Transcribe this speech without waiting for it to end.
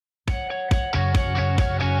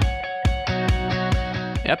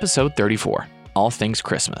Episode 34, All Things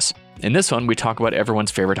Christmas. In this one, we talk about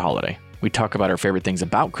everyone's favorite holiday. We talk about our favorite things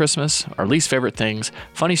about Christmas, our least favorite things,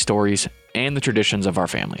 funny stories, and the traditions of our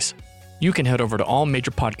families. You can head over to all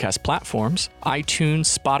major podcast platforms,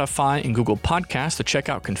 iTunes, Spotify, and Google Podcasts to check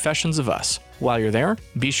out Confessions of Us. While you're there,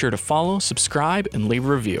 be sure to follow, subscribe, and leave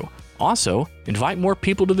a review. Also, invite more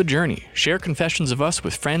people to the journey. Share Confessions of Us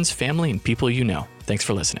with friends, family, and people you know. Thanks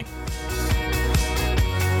for listening.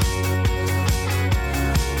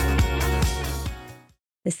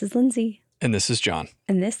 This is Lindsay. And this is John.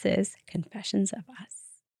 And this is Confessions of Us.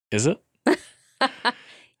 Is it?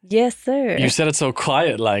 Yes, sir. You said it so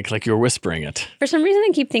quiet, like you were whispering it. For some reason,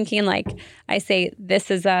 I keep thinking I say,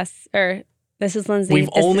 this is us, or this is Lindsay.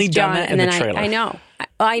 We've this only is done John, that in and the then trailer. I know.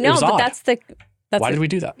 I know, was but odd. that's Why did we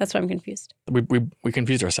do that? That's why I'm confused. We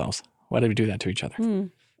confused ourselves. Why did we do that to each other?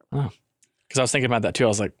 Oh, because I was thinking about that too. I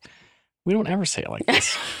was like, we don't ever say it like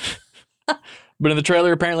this. But in the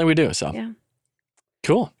trailer, apparently we do. So yeah.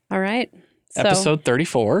 Cool. All right. So, Episode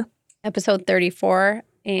 34. Episode 34.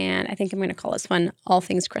 And I think I'm going to call this one All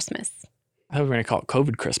Things Christmas. I thought we were going to call it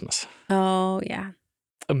COVID Christmas. Oh, yeah.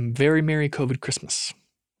 A very merry COVID Christmas.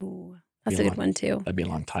 Ooh, that's a good one, too. That'd be a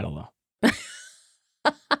long title, though.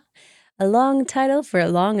 A long title for a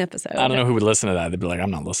long episode. I don't know who would listen to that. They'd be like, I'm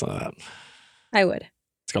not listening to that. I would.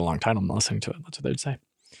 It's got a long title. I'm not listening to it. That's what they'd say.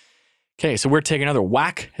 Okay, so we're taking another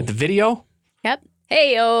whack at the video. Yep.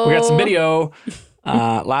 Hey-o. We got some video.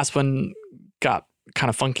 Last one got kind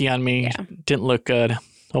of funky on me. Yeah. Didn't look good.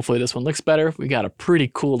 Hopefully this one looks better. We got a pretty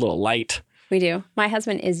cool little light. We do. My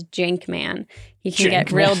husband is jank man. He can Jank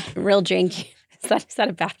get real janky. Is that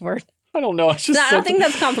a bad word? I don't know. It's just No, I don't think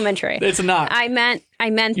that's complimentary. It's not. I meant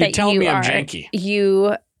You're that telling you me are. I'm janky.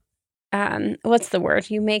 You, what's the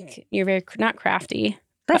word? You're very not crafty.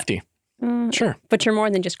 Crafty. Sure. But you're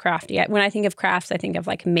more than just crafty. When I think of crafts, I think of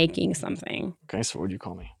like making something. Okay, so what would you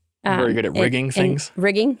call me? I'm very good at rigging things.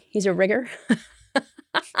 Rigging. He's a rigger. I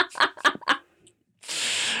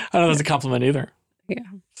don't know if that's a compliment either. Yeah.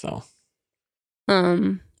 So.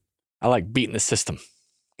 I like beating the system.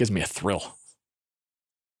 Gives me a thrill.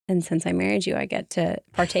 And since I married you, I get to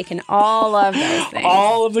partake in all of those things.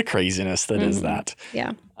 All of the craziness that is that.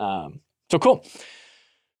 Yeah. So cool.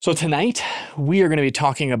 So tonight we are going to be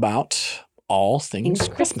talking about all things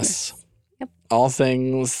Christmas. Yep. All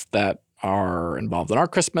things that are involved in our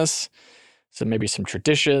Christmas. So maybe some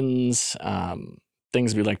traditions,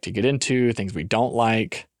 things we like to get into, things we don't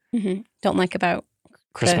like. Mm-hmm. Don't like about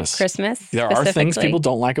Christmas. Christmas. There are things people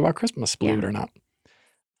don't like about Christmas, believe it or not.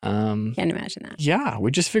 Can't imagine that. Yeah,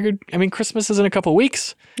 we just figured, Christmas is in a couple of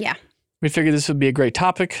weeks. Yeah. We figured this would be a great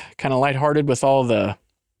topic, kind of lighthearted with all the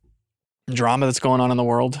drama that's going on in the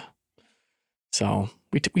world. So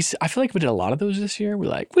I feel like we did a lot of those this year.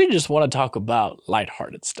 We just want to talk about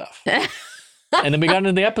lighthearted stuff. And then we got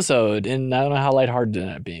into the episode, and I don't know how lighthearted it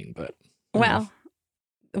ended up being, but. Well,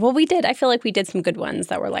 we did. I feel like we did some good ones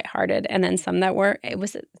that were lighthearted, and then some that were,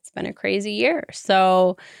 it's been a crazy year.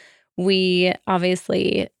 So we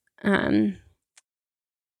obviously, I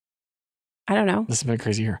don't know. This has been a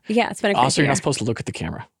crazy year. Yeah, it's been a crazy Also, you're year. not supposed to look at the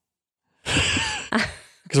camera.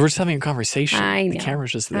 Because we're just having a conversation. I know. The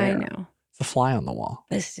camera's just there. I know. It's the fly on the wall.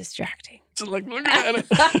 This is distracting. Just look at it.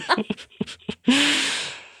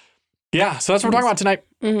 Yeah, so that's what we're talking about tonight.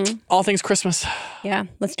 Mm-hmm. All things Christmas. Yeah.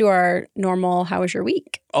 Let's do our normal, how was your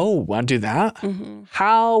week? Oh, want to do that? Mm-hmm.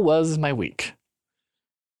 How was my week?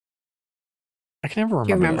 I can never remember.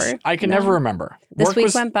 You remember? This. I can No. never remember. This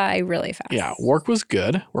week went by really fast. Yeah, work was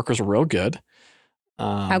good. Work was real good.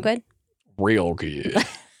 How good? Real good.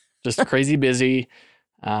 Just crazy busy.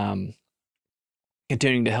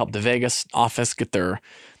 Continuing to help the Vegas office get their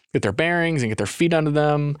bearings and get their feet under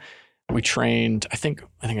them. We trained, I think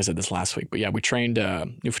I said this last week, but yeah, we trained a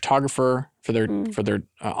new photographer for their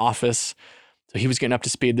office. So he was getting up to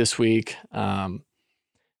speed this week. And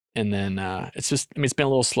then it's been a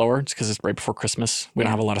little slower just because it's right before Christmas. We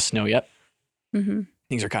don't have a lot of snow yet. Mm-hmm.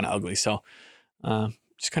 Things are kind of ugly. So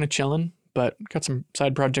just kind of chilling, but got some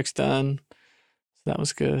side projects done. So that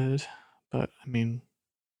was good. But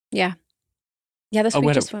Yeah. Yeah, this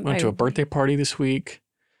week just went to a birthday party this week.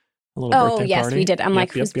 A little birthday party. Oh, yes, we did. I'm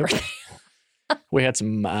whose birthday? We had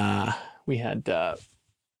some, a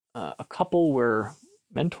couple we're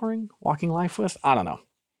mentoring, walking life with. I don't know.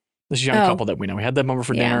 This young couple that we know. We had them over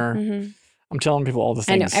for dinner. Mm-hmm. I'm telling people all the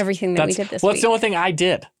things. I know everything that we did this week. Well, that's the only thing I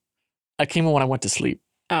did. I came in when I went to sleep.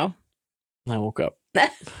 Oh. And I woke up.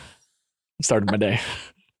 Started my day.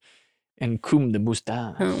 And cum de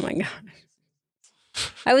moustache. Oh my God.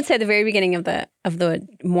 I would say the very beginning of the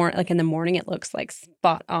more like in the morning it looks like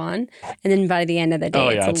spot on, and then by the end of the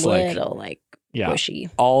day it's a little like bushy.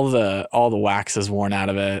 all the wax is worn out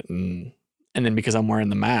of it, and then because I'm wearing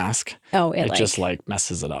the mask, it just like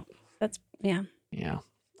messes it up. Yeah.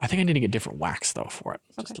 I think I need to get different wax though for it.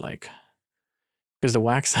 Just like, because the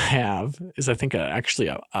wax I have is, I think, actually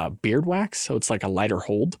a beard wax, so it's like a lighter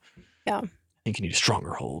hold. Yeah. I think you need a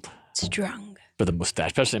stronger hold. Strong. For the mustache,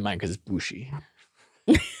 especially mine, because it's bushy.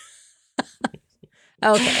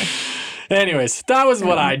 Okay. Anyways, that was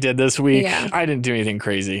what I did this week. Yeah. I didn't do anything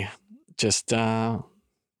crazy. Just doing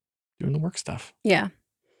the work stuff. Yeah.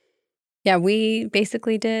 Yeah, we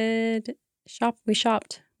basically did shop. We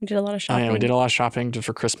shopped. We did a lot of shopping. Oh, yeah, we did a lot of shopping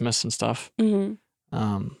for Christmas and stuff.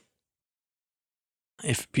 Mm-hmm.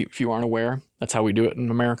 If you aren't aware, that's how we do it in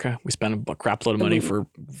America. We spend a crap load of money for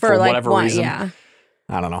like whatever reason. Yeah.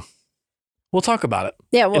 I don't know. We'll talk about it.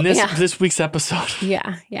 Yeah. Well, in this week's episode.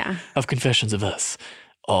 Yeah. Of Confessions of Us,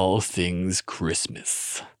 all things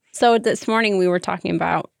Christmas. So this morning we were talking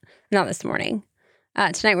about, not this morning,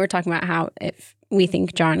 tonight we were talking about how if we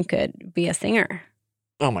think John could be a singer.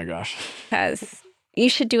 Oh my gosh. Because you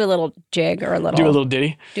should do a little jig or a little. Do a little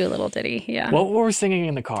ditty? Do a little ditty, yeah. What were we singing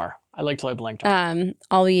in the car? I like till I blanked out.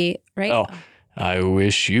 I'll be, right? Oh. I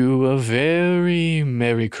wish you a very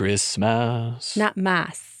Merry Christmas. Not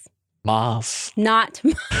mass. Mas. Not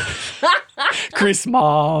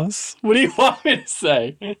Christmas. What do you want me to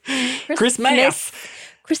say? Christmas.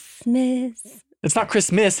 Christmas. It's not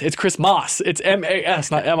Christmas. It's Christmas. It's M-A-S,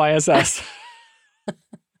 not M-I-S-S.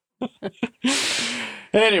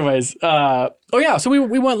 Anyways, so we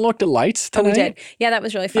went and looked at lights tonight. We did. Yeah, that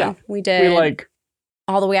was really fun. Yeah. We did. We like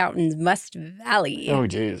all the way out in West Valley. Oh,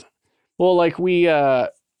 geez. Well, like we, was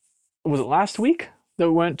it last week that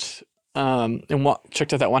we went and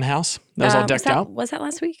checked out that one house that was all decked out? Was that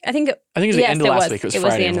last week? I think it was the end of last week. It was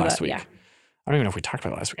Friday of last week. Yeah. I don't even know if we talked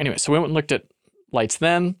about it last week. Anyway, so we went and looked at lights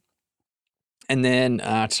then. And then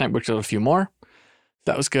tonight we looked at a few more.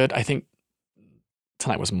 That was good. I think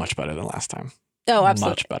tonight was much better than last time. Oh,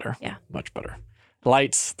 absolutely. Much better. Yeah. Much better.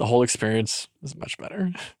 Lights, the whole experience was much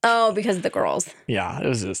better. Oh, because of the girls. Yeah, it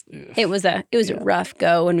was just. It was a rough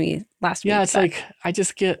go when we last week. Yeah, it's like I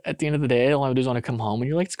just get at the end of the day, all I do is want to come home, and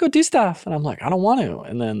you're like, let's go do stuff, and I'm like, I don't want to,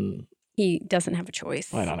 and then he doesn't have a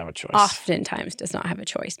choice. I don't have a choice. Oftentimes does not have a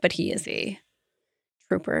choice, but he is a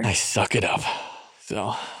trooper. I suck it up.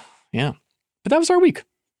 So yeah, but that was our week.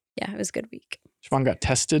 Yeah, it was a good week. Siobhan got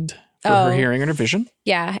tested for her hearing and her vision.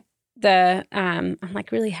 Yeah. I'm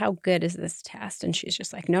like, really, how good is this test? And she's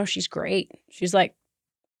just like, no, she's great. She's like,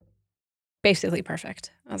 basically perfect.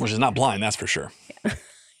 Which is not blind, that's for sure. Yeah.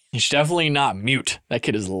 She's definitely not mute. That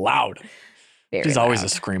kid is loud. She's always a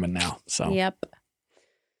screaming now. So yep.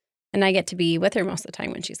 And I get to be with her most of the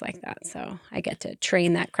time when she's like that. So I get to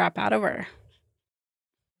train that crap out of her.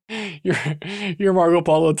 Your Marco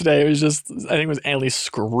Polo today, it was just, I think it was Annalie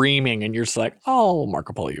screaming, and you're just like, oh,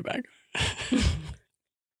 Marco Polo you back.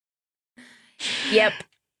 Yep.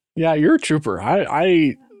 Yeah, you're a trooper.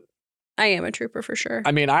 I am a trooper for sure.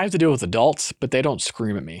 I mean, I have to deal with adults, but they don't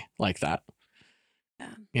scream at me like that.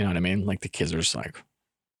 Yeah. You know what I mean? Like the kids are just like,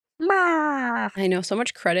 I know, so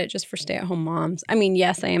much credit just for stay-at-home moms. I mean,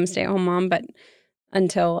 yes, I am a stay-at-home mom, but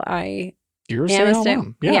until I You're a stay-at-home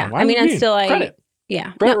mom. Yeah. I mean, until credit.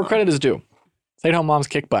 Yeah. Credit where credit is due. Stay-at-home moms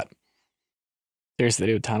kick butt. Seriously,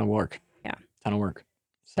 they do a ton of work. Yeah. Ton of work.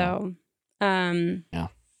 So yeah.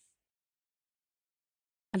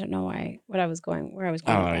 I don't know where I was going. I don't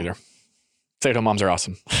know either. Stay-at-home moms are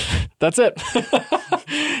awesome. That's it.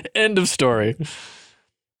 End of story.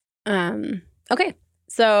 Okay.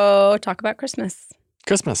 So talk about Christmas.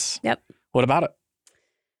 Christmas. Yep. What about it?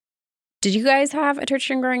 Did you guys have a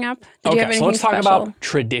tradition growing up? Did you have Okay, anything so let's talk special? about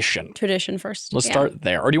tradition. Tradition first. Let's start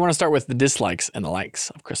there. Or do you want to start with the dislikes and the likes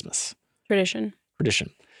of Christmas? Tradition.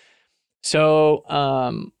 So,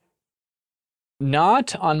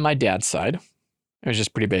 not on my dad's side. It was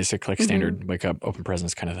just pretty basic, like standard wake up, open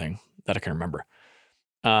presents kind of thing that I can remember.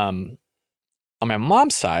 On my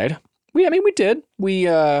mom's side, we did. We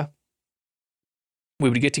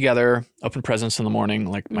would get together, open presents in the morning.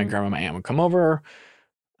 Like my grandma and my aunt would come over.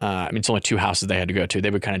 It's only 2 houses they had to go to.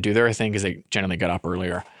 They would kind of do their thing because they generally got up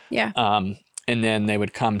earlier. Yeah. And then they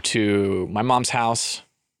would come to my mom's house,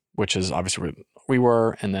 which is obviously where we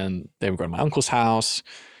were. And then they would go to my uncle's house.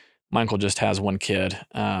 My uncle just has 1 kid,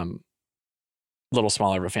 little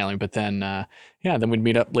smaller of a family. But then, then we'd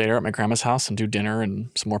meet up later at my grandma's house and do dinner and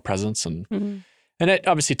some more presents. And it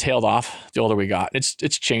obviously tailed off the older we got. It's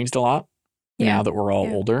changed a lot now that we're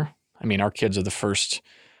all older. I mean, our kids are the first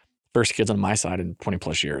kids on my side in 20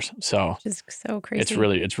 plus years. So it's so crazy.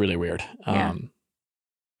 It's really weird.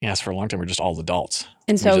 Yes, for a long time, we're just all adults.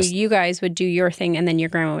 And so you guys would do your thing and then your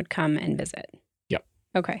grandma would come and visit. Yep.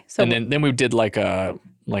 Okay. So And then we did like a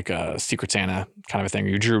Secret Santa kind of a thing.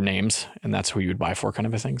 You drew names, and that's who you would buy for, kind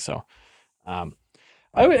of a thing. So, I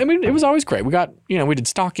mean, it was always great. We got, we did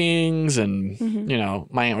stockings, and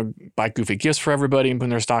my aunt would buy goofy gifts for everybody and put in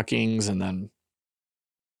their stockings, and then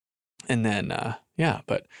yeah.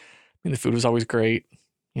 But I mean, the food was always great.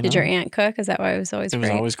 Did your aunt cook? Is that why it was always great?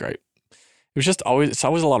 It was always great. It was just always, it's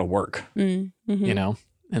always a lot of work, and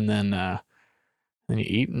then you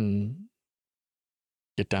eat and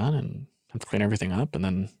get done and have to clean everything up, and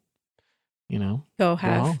then, go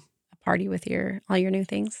have a party with all your new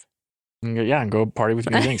things. And go party with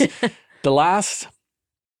new things. The last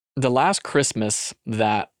Christmas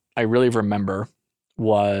that I really remember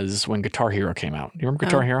was when Guitar Hero came out. You remember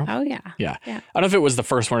Guitar Hero? Oh, yeah. Yeah. I don't know if it was the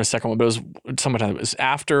first one or second one, but it was sometime.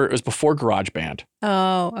 It was before GarageBand.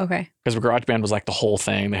 Oh, okay. Because GarageBand was like the whole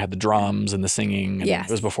thing. They had the drums and the singing. And yes.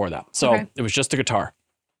 It was before that. So It was just a guitar.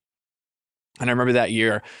 And I remember that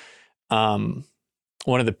year, one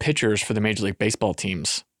of the pitchers for the Major League Baseball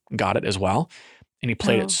teams got it as well. And he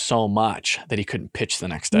played it so much that he couldn't pitch the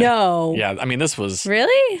next day. No. Yeah. I mean, this was.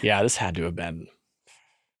 Really? Yeah. This had to have been.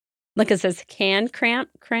 Like, is his hand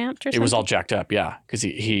cramped or something? It was all jacked up. Yeah. Because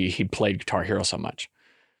he played Guitar Hero so much.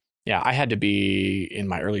 Yeah. I had to be in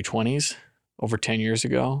my early 20s over 10 years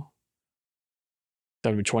ago.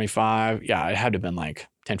 That would be 25. Yeah. It had to have been like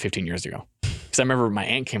 10, 15 years ago. Because I remember my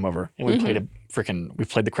aunt came over and we played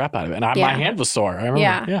the crap out of it. And my hand was sore. I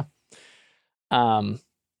remember.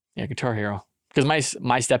 Yeah. Guitar Hero. Because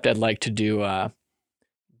my stepdad liked to do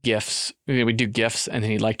gifts. We'd do gifts, and then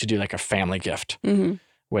he'd like to do like a family gift,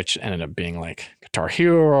 which ended up being like Guitar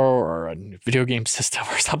Hero or a video game system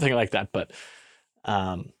or something like that. But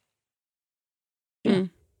yeah.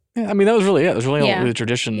 I mean, that was really it. It was really the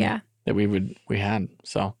tradition that we had.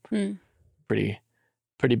 So pretty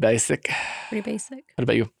basic. Pretty basic. What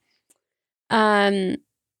about you? Our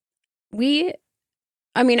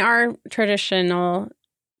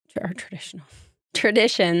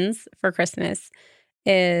traditions for Christmas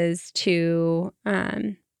is to,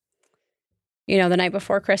 the night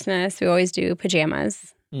before Christmas, we always do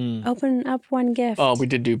pajamas. Open up one gift. Oh, we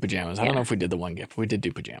did do pajamas. I don't know if we did the one gift, but we did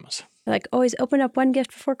do pajamas. Like, always open up one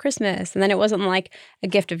gift before Christmas. And then it wasn't like a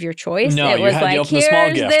gift of your choice. No, it was had like, to open the small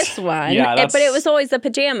here's gift. this one. Yeah, but it was always the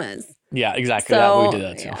pajamas. Yeah, exactly. So, we did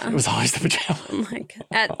that too. Yeah. It was always the pajamas.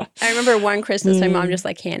 I remember one Christmas, my mom just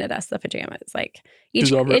handed us the pajamas. Like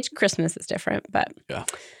each Christmas is different, but yeah.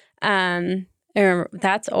 I remember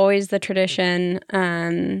that's always the tradition.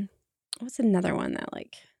 What's another one that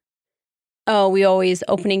we always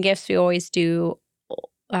opening gifts. We always do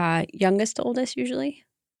youngest to oldest usually.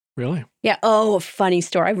 Really? Yeah. Oh, funny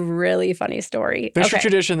story. I have a really funny story. Finish your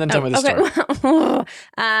tradition, then tell me the story.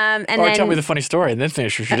 Tell me the funny story, and then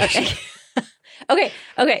finish your tradition. Okay.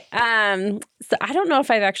 So I don't know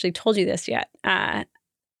if I've actually told you this yet.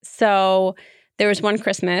 So there was one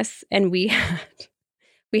Christmas, and we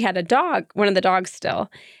had a dog, one of the dogs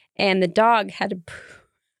still, and the dog had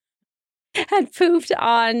pooped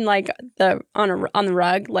on on the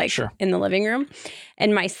rug, in the living room,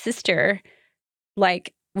 and my sister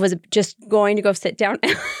was just going to go sit down.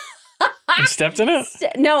 And stepped in it?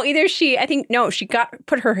 No, she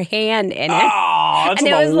put her hand in it. Oh, that's and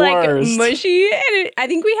it was worst. Mushy. And I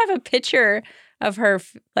think we have a picture of her,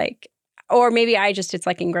 or maybe it's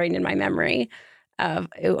ingrained in my memory of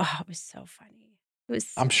it. Oh, it was so funny.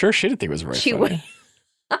 I'm sure she didn't think it was very funny.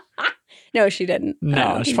 No, she didn't.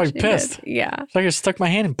 No, she's probably pissed. Yeah. I just stuck my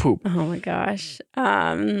hand in poop. Oh my gosh.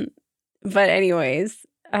 But anyways,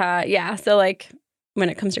 so when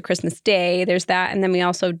it comes to Christmas Day, there's that. And then we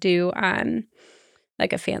also do a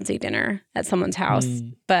fancy dinner at someone's house.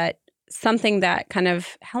 But something that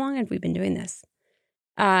how long have we been doing this?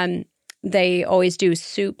 They always do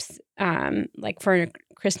soups, for a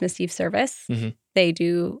Christmas Eve service. Mm-hmm. We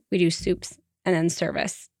do soups and then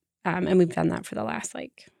service. And we've done that for the last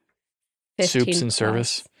 15 soups and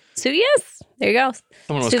service. So yes, there you go.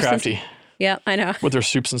 Someone was crafty. Yeah, I know. With their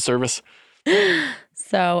soups and service.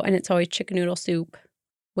 So, and it's always chicken noodle soup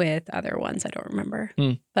with other ones I don't remember.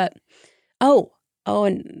 But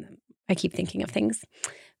and I keep thinking of things.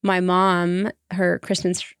 My mom, her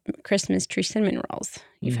Christmas tree cinnamon rolls.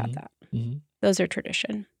 You've had that. Mm-hmm. Those are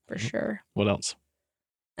tradition for sure. What else?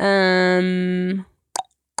 What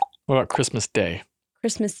about Christmas Day?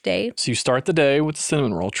 Christmas Day. So you start the day with the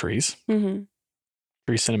cinnamon roll trees. Mm-hmm.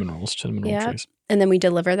 3 cinnamon roll trees. And then we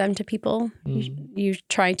deliver them to people. Mm-hmm. You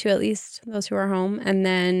try to, at least those who are home. And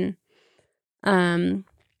then I don't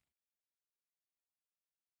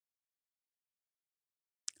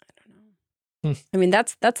know. I mean,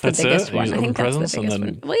 that's the biggest one. I think that's the biggest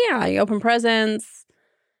one. Well, yeah, you open presents,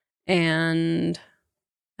 and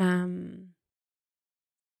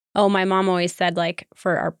My mom always said, like,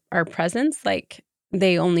 for our presents, like,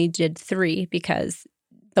 they only did 3 because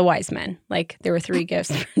the wise men, like, there were 3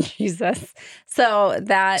 gifts for Jesus. So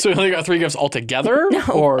that So you only got 3 gifts altogether? No.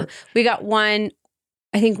 Or we got one,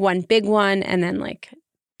 I think one big one, and then like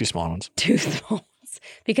 2 small ones? 2 small ones.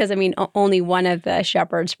 Because I mean, only one of the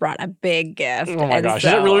shepherds brought a big gift. Oh my and gosh.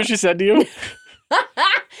 Is that really what she said to you?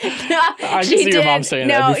 I can see your mom saying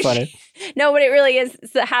that. That'd be funny. No, but it really is.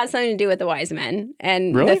 It has something to do with the wise men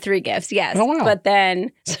and Really? the 3 gifts. Yes. Oh, wow. But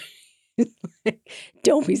then,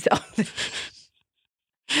 don't be selfish.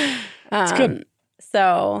 It's good.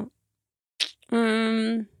 So,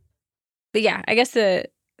 but yeah, I guess the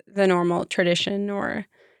normal tradition or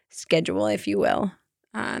schedule, if you will,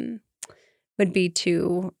 would be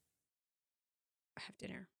to have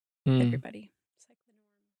dinner with everybody. It's like the norm.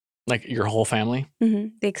 Like your whole family? Mm-hmm.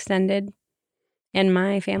 The extended and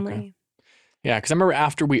my family. Okay. Yeah, because I remember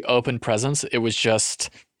after we opened presents, it was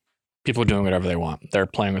just people doing whatever they want. They're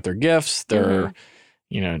playing with their gifts. They're,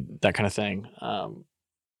 that kind of thing.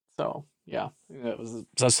 So yeah, it was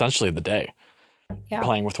essentially the day. Yeah.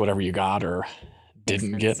 Playing with whatever you got or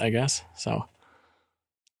didn't get, I guess. So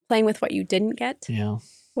playing with what you didn't get. Yeah.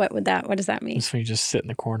 What does that mean? Just when you just sit in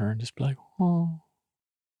the corner and just be like, oh,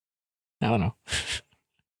 I don't know.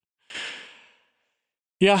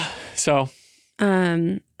 Yeah. So.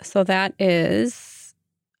 So that is.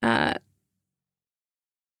 What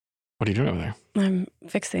are you doing over there? I'm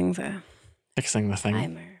fixing the thing.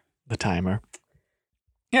 timer. The timer.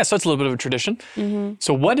 Yeah. So it's a little bit of a tradition. Mm-hmm.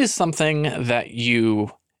 So what is something that you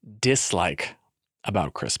dislike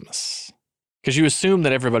about Christmas? Because you assume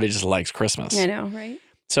that everybody just likes Christmas. I know, right?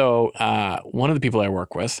 So one of the people I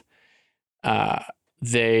work with,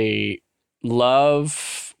 they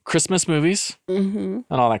love Christmas movies and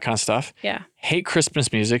all that kind of stuff. Yeah. Hate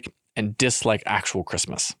Christmas music and dislike actual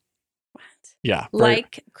Christmas. What? Yeah.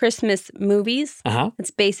 Like Christmas movies? Uh-huh.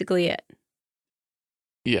 That's basically it.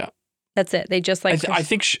 Yeah. That's it. They just like I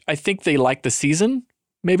think they like the season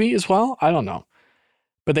maybe as well. I don't know.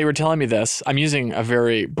 But they were telling me this. I'm using a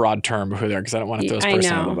very broad term over there because I don't want to throw this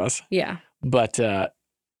person under the bus. Yeah. But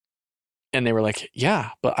and they were like,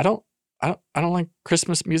 yeah, but I don't like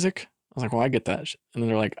Christmas music. I was like, well, I get that. And then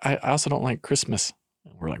they're like, I also don't like Christmas.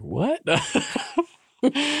 And we're like, what?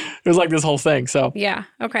 It was like this whole thing. So yeah.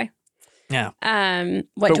 Okay. Yeah.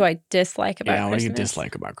 What do I dislike about Christmas? What do you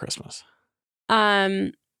dislike about Christmas?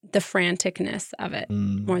 The franticness of it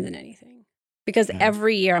more than anything. Because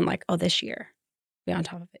every year I'm like, oh, this year. Be on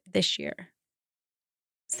top of it this year.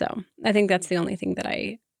 So I think that's the only thing that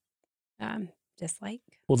I dislike.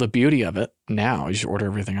 Well, the beauty of it now is you order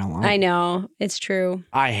everything online. I know. It's true.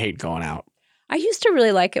 I hate going out. I used to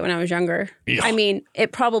really like it when I was younger. Yeah. I mean,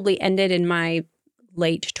 it probably ended in my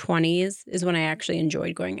late 20s is when I actually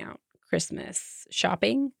enjoyed going out Christmas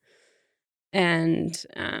shopping. And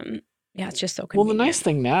it's just so convenient. Well, the nice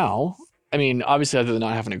thing now, I mean, obviously other than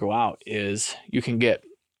not having to go out, is you can get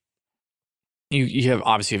you have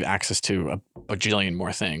access to a bajillion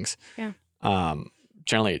more things. Yeah.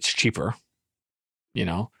 Generally it's cheaper,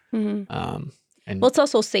 Mm-hmm. And well, it's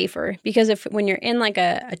also safer because when you're in like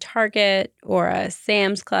a Target or a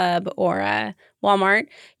Sam's Club or a Walmart,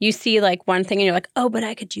 you see like one thing and you're like, oh, but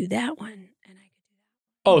I could do that one. And I could do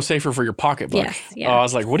that. Oh, safer for your pocketbook. Yes. Yeah. Oh, I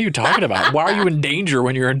was like, what are you talking about? Why are you in danger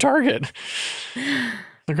when you're in Target?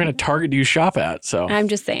 What kind of Target do you shop at? So I'm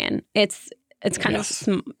just saying it's kind of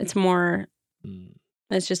it's more.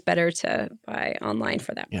 It's just better to buy online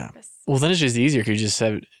for that purpose. Well, then it's just easier because you just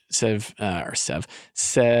send.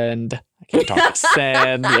 I can't talk.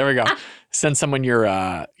 Send. There we go. Send someone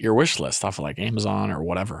your wish list off of like Amazon or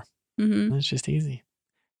whatever. Mm-hmm. It's just easy.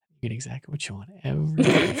 You get exactly what you want every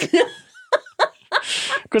day.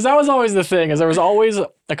 Because that was always the thing. Is there was always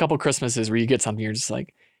a couple Christmases where you get something you're just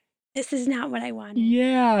like, this is not what I wanted.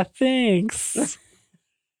 Yeah, thanks.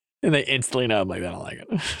 And they instantly know I'm like, I don't like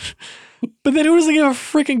it. But then who doesn't give a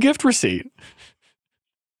freaking gift receipt?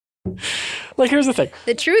 Like, here's the thing.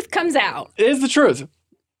 The truth comes out. It is the truth.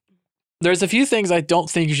 There's a few things I don't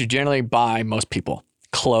think you should generally buy most people.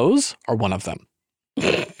 Clothes are one of them.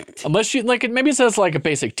 Unless you, like, maybe it says like a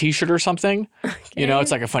basic t-shirt or something. Okay.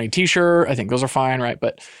 It's like a funny t-shirt. I think those are fine, right?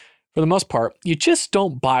 But for the most part, you just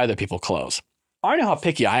don't buy other people clothes. I know how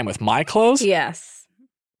picky I am with my clothes. Yes.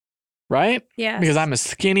 Right? Yes. Because I'm a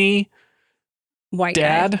skinny white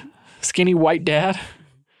dad. Guy. Skinny white dad.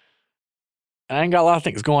 And I ain't got a lot of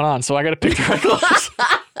things going on, so I got to pick the right clothes.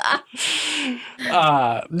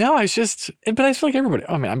 No, it's just, but I feel like everybody,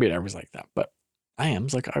 everybody's like that, but I am.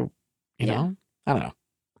 It's like, I don't know.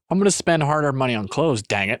 I'm going to spend hard-earned money on clothes,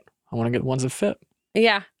 dang it. I want to get the ones that fit.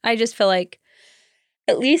 Yeah, I just feel like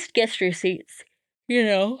at least gift receipts, you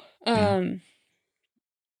know.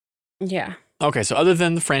 Yeah. Okay, so other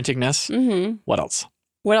than the franticness, what else?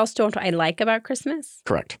 What else don't I like about Christmas?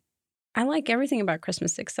 Correct. I like everything about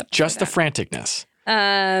Christmas except just the that. franticness.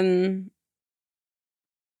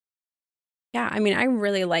 Yeah, I mean, I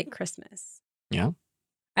really like Christmas. Yeah.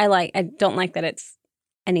 I don't like that it's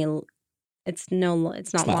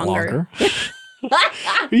not longer.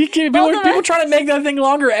 People try to make that thing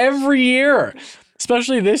longer every year,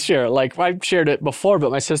 especially this year. Like, I've shared it before,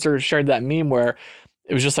 but my sister shared that meme where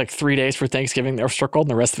it was just like 3 days for Thanksgiving that were circled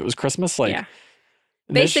and the rest of it was Christmas. Like, yeah.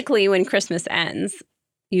 Basically, when Christmas ends,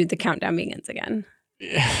 the countdown begins again.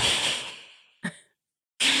 Yeah.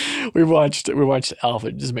 We watched Elf.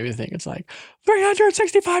 It just made me think it's like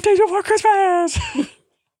 365 days before Christmas.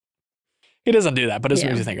 He doesn't do that, but it's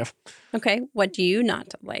what you think of. Okay. What do you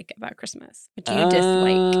not like about Christmas? What do you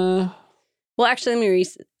dislike? Well, actually,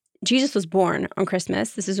 Jesus was born on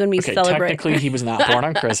Christmas. This is when we celebrate. Technically, he was not born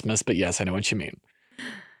on Christmas, but yes, I know what you mean.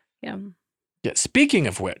 Yeah. Yeah. Speaking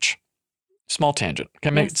of which, small tangent.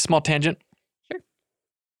 Can I make a small tangent? Sure.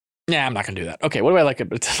 Yeah, I'm not going to do that. Okay. What do I like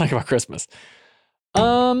about Christmas?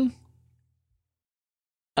 The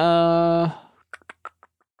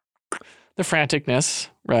franticness,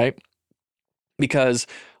 right? Because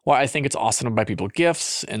I think it's awesome to buy people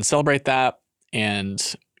gifts and celebrate that. And,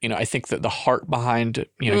 I think that the heart behind,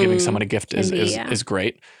 giving someone a gift is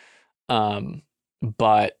great.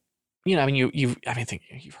 But, I think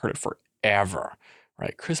you've heard it forever,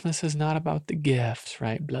 right? Christmas is not about the gifts,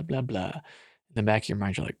 right? Blah, blah, blah. In the back of your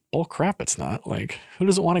mind, you're like, oh crap, it's not. Like, who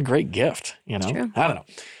doesn't want a great gift? True. I don't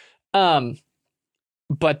know.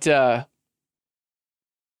 But I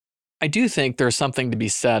do think there's something to be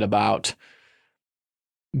said about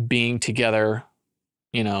being together,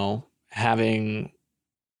 having,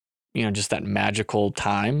 just that magical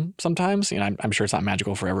time sometimes. I'm sure it's not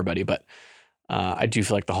magical for everybody, but I do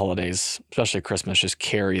feel like the holidays, especially Christmas, just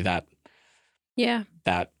carry that. Yeah.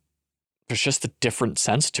 That there's just a different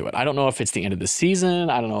sense to it. I don't know if it's the end of the season.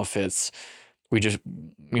 I don't know if it's we just,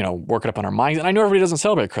 work it up on our minds. And I know everybody doesn't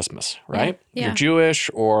celebrate Christmas, right? Yeah. You're Jewish,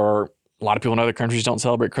 or a lot of people in other countries don't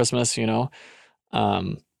celebrate Christmas,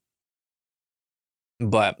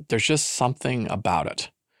 but there's just something about it.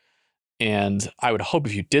 And I would hope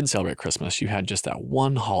if you did celebrate Christmas, you had just that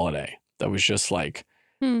one holiday that was just like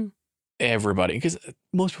everybody, because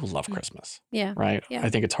most people love Christmas. Yeah. Right? Yeah. I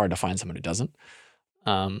think it's hard to find someone who doesn't.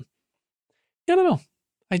 I don't know.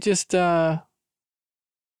 I just, I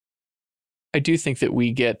do think that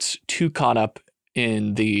we get too caught up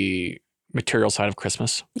in the material side of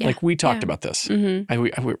Christmas. Yeah. Like we talked about this.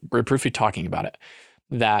 Mm-hmm. We're briefly talking about it,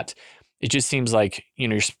 that it just seems like,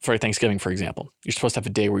 for Thanksgiving, for example, you're supposed to have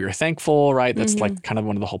a day where you're thankful, right? That's like kind of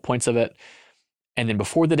one of the whole points of it. And then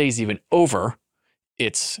before the day's even over,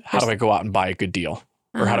 it's how do I go out and buy a good deal?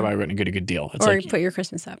 Or how do I get a good deal? It's or like, put your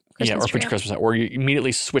Christmas up. put your Christmas up. Or you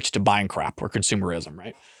immediately switch to buying crap, or consumerism,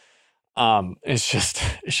 right? It's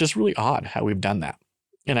just really odd how we've done that.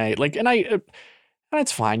 And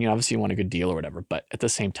it's fine. Obviously you want a good deal or whatever, but at the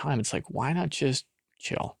same time, it's like, why not just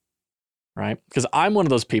chill? Right? Because I'm one of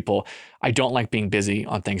those people, I don't like being busy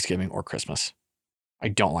on Thanksgiving or Christmas. I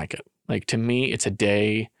don't like it. Like, to me, it's a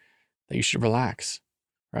day that you should relax.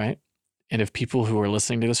 Right? And if people who are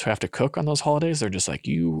listening to this who have to cook on those holidays, they're just like,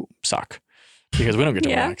 you suck because we don't get to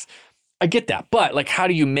relax. I get that. But like, how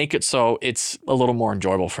do you make it so it's a little more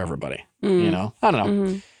enjoyable for everybody? I don't know.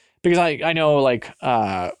 Mm-hmm. Because I know, like,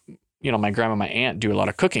 my grandma and my aunt do a lot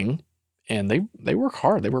of cooking, and they work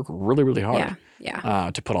hard. They work really, really hard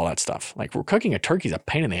to put all that stuff. Like, we're cooking a turkey's a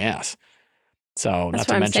pain in the ass. So that's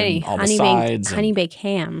not to mention all the sides. Honey baked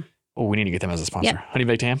ham. Oh, we need to get them as a sponsor. Yep. Honey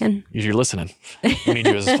baked ham? If you're listening, we need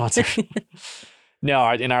you as a sponsor. No,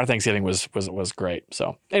 our Thanksgiving was great.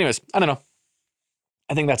 So anyways, I don't know.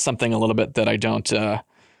 I think that's something a little bit that I don't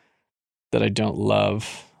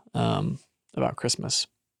love about Christmas.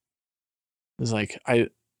 It's like,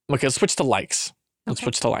 let's switch to likes. Let's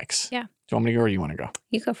switch to likes. Yeah. Do you want me to go, or you want to go?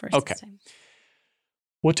 You go first. Okay.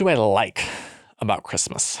 What do I like about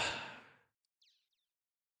Christmas?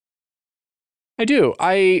 I do.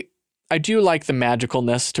 I do like the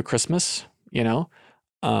magicalness to Christmas,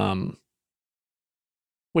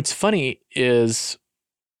 What's funny is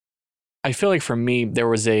I feel like for me, there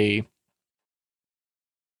was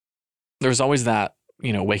always that,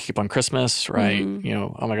 waking up on Christmas, right?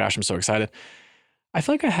 Mm-hmm. Oh my gosh, I'm so excited. I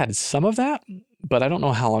feel like I had some of that, but I don't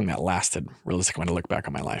know how long that lasted realistically when I look back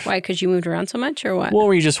on my life. Why? Because you moved around so much, or what? Well,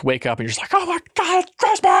 where you just wake up and you're just like, oh my God, it's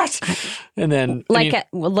Christmas. And then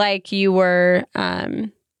like you were,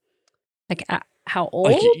 how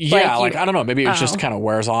old? Like, yeah, like I don't know. Maybe it just Oh. kind of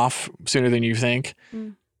wears off sooner than you think.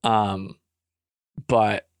 Mm.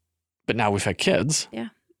 But now we've had kids. Yeah.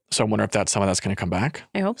 So I wonder if some of that's going to come back.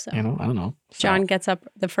 I hope so. You know, I don't know. So, John gets up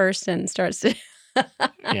the first and starts to.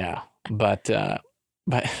 yeah, but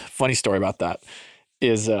funny story about that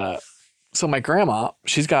is so my grandma,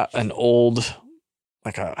 she's got an old,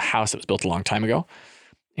 like a house that was built a long time ago,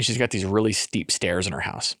 and she's got these really steep stairs in her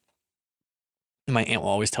house. And my aunt will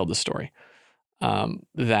always tell this story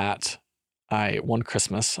that one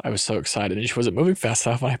Christmas I was so excited and she wasn't moving fast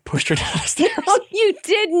enough and I pushed her down the stairs. No, you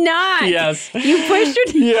did not. Yes. You pushed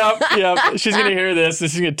her. Yep. She's gonna hear this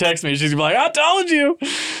and she's gonna text me. She's gonna be like, "I told you."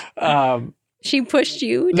 She pushed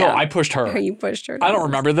you No, down. I pushed her. Or you pushed her. I don't down.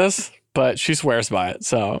 remember this, but she swears by it.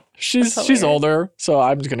 So she's hilarious. older, so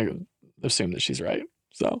I'm just gonna assume that she's right.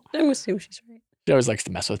 So I'm assuming she's right. she always likes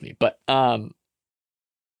to mess with me. But yeah,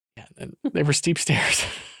 and they were steep stairs.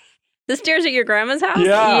 The stairs at your grandma's house?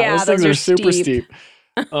 Yeah, those things are are super steep.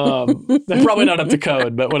 They're probably not up to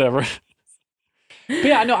code, but whatever. But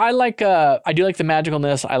yeah, no, I do like the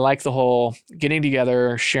magicalness. I like the whole getting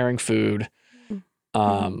together, sharing food.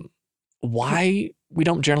 Why we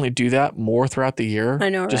don't generally do that more throughout the year, I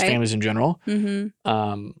know, just right? families in general. Mm-hmm.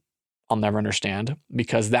 I'll never understand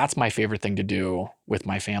because that's my favorite thing to do with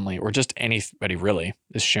my family or just anybody really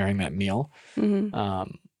is sharing that meal.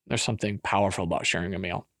 Mm-hmm. There's something powerful about sharing a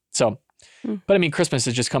meal. So, but I mean, Christmas,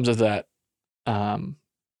 it just comes with that,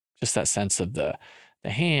 just that sense of the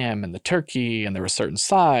ham and the turkey and there were certain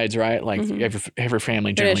sides, right? Like every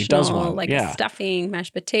family generally does one. Like stuffing,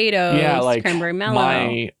 mashed potatoes, like cranberry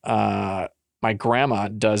mellow. My grandma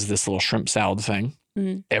does this little shrimp salad thing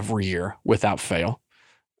every year without fail.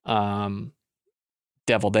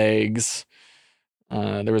 Deviled eggs.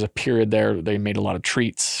 There was a period there they made a lot of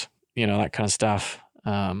treats, that kind of stuff.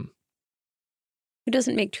 Who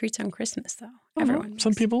doesn't make treats on Christmas though? Everyone.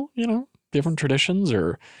 Some people, different traditions,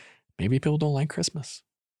 or maybe people don't like Christmas.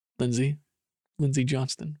 Lindsay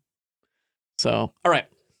Johnston. So, all right.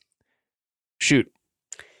 Shoot.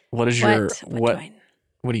 What is your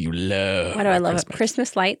what do you love? What do I love?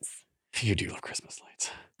 Christmas lights. You do love Christmas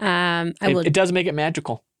lights. It does make it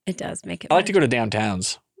magical. It does make it. I like to go to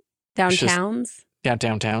downtowns. Downtowns?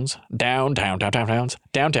 Downtowns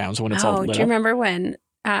when it's all lit up. Do you remember when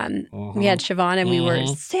we had Siobhan and we were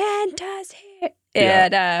Santa's here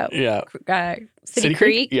at City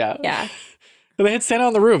Creek? Yeah. Yeah. And they had Santa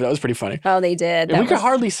on the roof. That was pretty funny. Oh, they did. And we could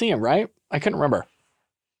hardly see him, right? I couldn't remember.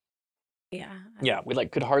 Yeah. Yeah, we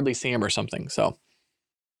could hardly see him or something. So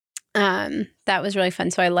that was really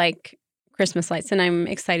fun. So I like Christmas lights and I'm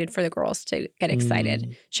excited for the girls to get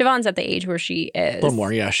excited. Siobhan's at the age where she is. A little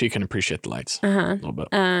more, yeah. She can appreciate the lights a little bit.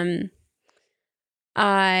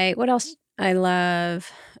 What else I love?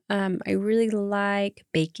 I really like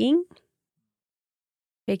baking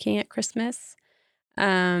at Christmas.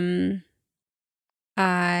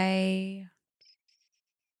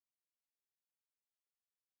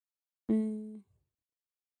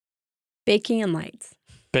 Baking and lights.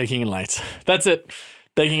 Baking and lights. That's it.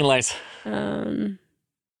 Baking and lights. I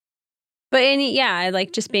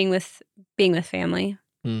like just being with family.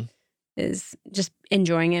 Is just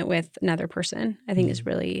enjoying it with another person. I think is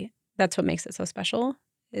really, that's what makes it so special,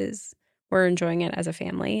 is we're enjoying it as a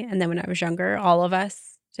family. And then when I was younger, all of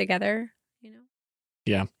us together,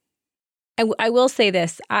 Yeah. I will say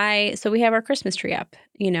this. So we have our Christmas tree up,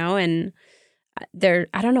 and I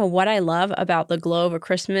don't know what I love about the glow of a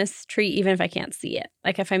Christmas tree, even if I can't see it.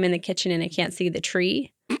 Like if I'm in the kitchen and I can't see the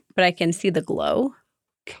tree, but I can see the glow.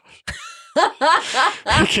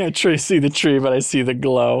 I can't see the tree, but I see the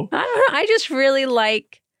glow. I don't know. I just really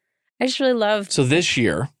love. So this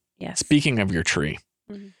year, yes. Speaking of your tree,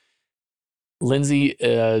 Lindsay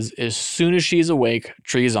is, as soon as she's awake,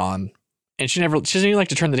 tree's on, and she doesn't even like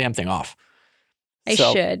to turn the damn thing off. I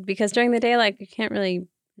should, because during the day, you can't really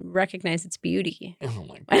recognize its beauty. Oh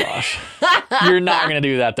my gosh. You're not going to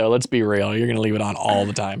do that though. Let's be real. You're going to leave it on all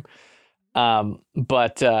the time.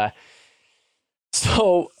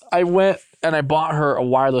 So I went and I bought her a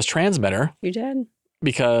wireless transmitter. You did?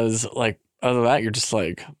 Because other than that, you're just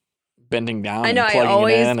bending down. I know. I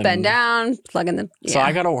always bend down, plugging the. Yeah. So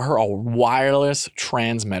I got her a wireless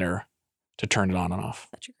transmitter to turn it on and off.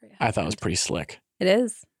 Such a great. I thought it was pretty slick. It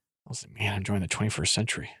is. I was like, man, I'm joining the 21st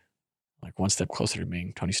century. One step closer to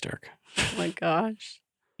being Tony Stark. Oh my gosh.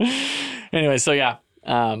 Anyway, so yeah.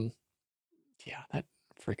 That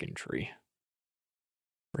freaking tree.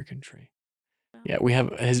 Yeah, we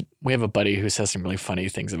have a buddy who says some really funny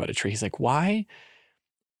things about a tree. He's like, why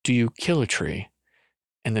do you kill a tree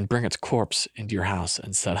and then bring its corpse into your house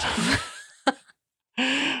and set it up?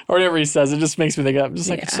 or whatever he says. It just makes me think, I'm just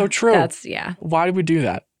like, it's so true. Yeah. Why do we do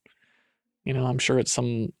that? I'm sure it's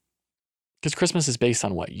because Christmas is based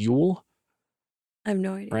on what? Yule? I have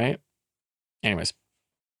no idea. Right? Anyways,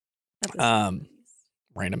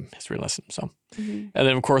 random history lesson. So, and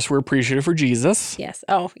then of course we're appreciative for Jesus. Yes.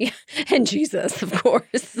 Oh, yeah. And Jesus, of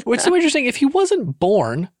course. Which is so interesting. If he wasn't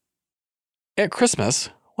born at Christmas,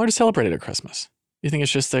 why do you celebrate it at Christmas? You think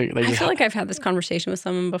it's just I feel like I've had this conversation with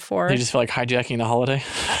someone before. They just feel like hijacking the holiday?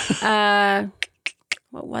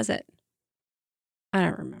 What was it? I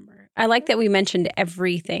don't remember. I like that we mentioned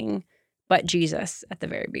everything but Jesus at the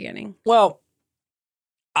very beginning. Well,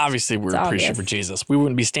 obviously we're It's appreciative obvious. for Jesus. We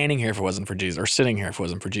wouldn't be standing here if it wasn't for Jesus, or sitting here if it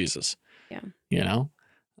wasn't for Jesus. Yeah.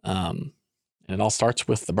 And it all starts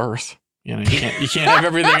with the birth. You can't have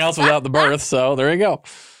everything else without the birth. So there you go.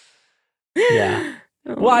 Yeah.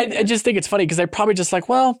 Oh, Well, I just think it's funny because they're probably just like,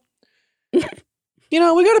 well, we got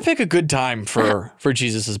to pick a good time for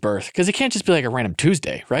Jesus's birth, because it can't just be like a random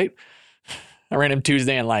Tuesday, right? A random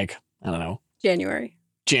Tuesday in like, I don't know, January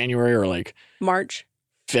or like March.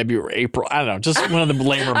 February, April. I don't know, just one of the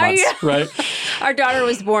lamer months, right? Our daughter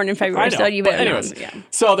was born in February, I know, so you but better know. anyways. Yeah.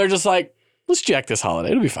 So they're just like, let's jack this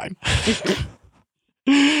holiday. It'll be fine.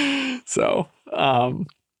 So,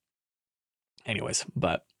 anyways,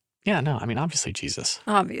 but yeah, no, I mean, obviously Jesus.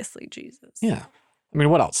 Obviously, Jesus. Yeah. I mean,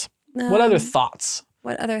 what else? What other thoughts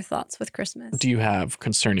What other thoughts with Christmas? do you have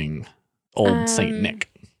concerning old Saint Nick?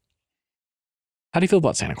 How do you feel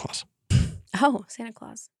about Santa Claus? Oh, Santa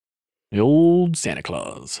Claus. The old Santa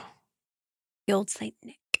Claus. The old Saint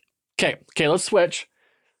Nick. Okay, let's switch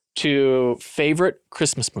to favorite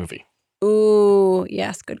Christmas movie. Ooh,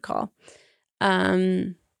 yes, good call.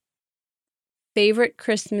 Favorite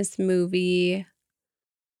Christmas movie.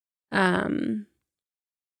 I'm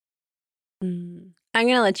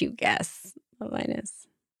gonna let you guess what mine is.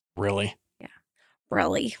 Really? Yeah.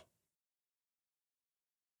 Really?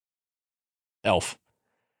 Elf.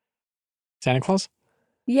 Santa Claus?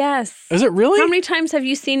 Yes. Is it really? How many times have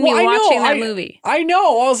you seen me Well, I know, watching that movie? I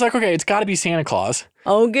know. I was like, okay, it's got to be Santa Claus.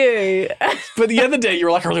 Okay. But the other day, you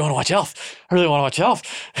were like, I really want to watch Elf.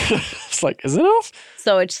 It's like, is it Elf?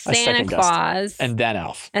 So it's I Santa second-guessed. Claus. And then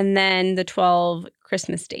Elf. And then the 12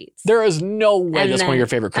 Christmas dates. There is no way And that's one of then your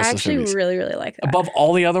favorite I Christmas actually movies. really, really like that. Above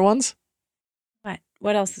all the other ones? What?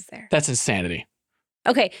 What else is there? That's insanity.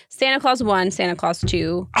 Okay, Santa Claus 1, Santa Claus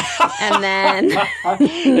 2, and then...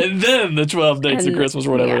 and then the 12 Dates of And- Christmas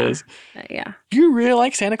or whatever yeah. it is. Yeah, You really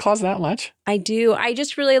like Santa Claus that much? I do. I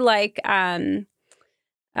just really like Tim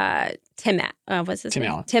what's his Tim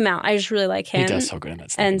name? Allen. Tim Allen. I just really like him. He does so good in that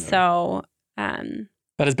stuff. And so,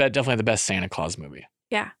 that is definitely the best Santa Claus movie.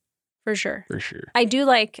 for sure. For sure. I do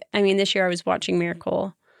like, this year I was watching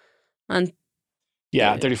Miracle on...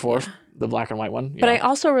 Yeah, Yeah. 34, the black and white one. But I Yeah.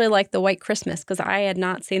 also really like the White Christmas because I had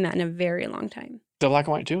not seen that in a very long time. The black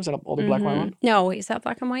and white too? Is that an older black and white Mhm. one? No, wait, is that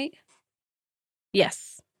black and white?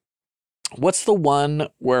 Yes. What's the one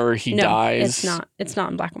where he No, dies? it's not. It's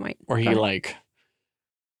not in black and white. Where he Go ahead. like...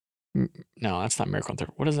 No, that's not Miracle on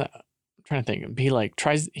 34. What is that? I'm trying to think. He like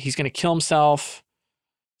he's going to kill himself.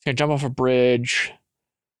 He's going to jump off a bridge.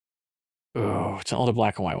 Oh, it's an older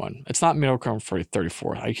black and white one. It's not Miracle on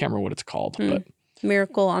 34. I can't remember what it's called, Hmm. but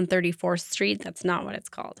Miracle on 34th Street. That's not what it's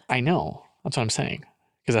called. I know. That's what I'm saying.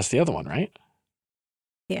 Because that's the other one, right?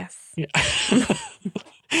 Yes. Yeah.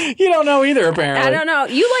 You don't know either, apparently. I don't know.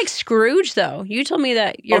 You like Scrooge, though. You told me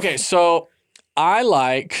that you're... Okay, so I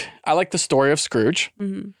like the story of Scrooge.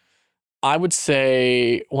 Mhm. I would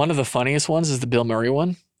say one of the funniest ones is the Bill Murray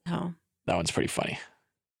one. Oh, That one's pretty funny.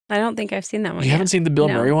 I don't think I've seen that one You yet. haven't seen the Bill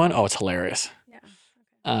No. Murray one? Oh, it's hilarious.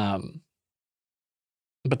 Yeah.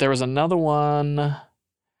 But there was another one.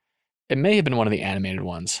 It may have been one of the animated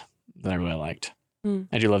ones that I really liked. Hmm.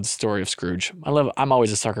 I do love the story of Scrooge. I'm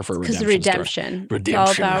always a sucker for a Because redemption. redemption.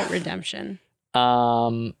 It's all about redemption.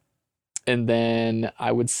 Story. And then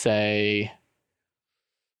I would say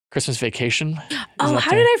Christmas Vacation. is Oh, up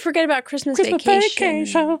how there. did I forget about Christmas Vacation?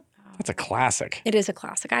 Oh, That's a classic. it is a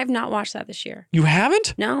classic. I have not watched that this year. You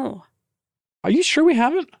haven't? No. Are you sure we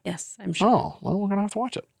haven't? Yes, I'm sure. Oh, well, we're gonna have to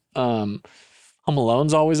watch it. Home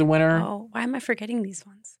Alone's always a winner. Oh, why am I forgetting these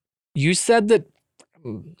ones? You said that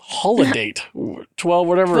Holiday 12,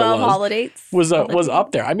 whatever 12 it was, Holidays. was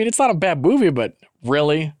up there. I mean, it's not a bad movie, but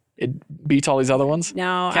really, it beats all these other ones.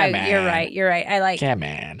 No, Come you're on. right. You're right. I like Come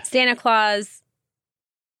on. Santa Claus,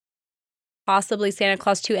 possibly Santa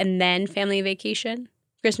Claus 2, and then Family Vacation.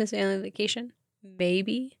 Christmas Family Vacation.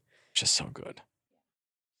 Maybe. Just so good.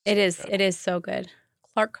 It is. good. It is so good.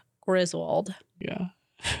 Clark Griswold. Yeah.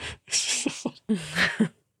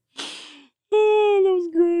 Oh, that was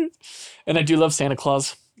great. And I do love Santa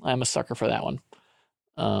Claus. I'm a sucker for that one.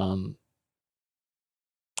 And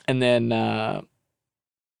then A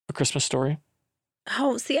Christmas Story.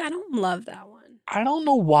 Oh, see, I don't love that one. I don't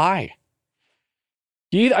know why.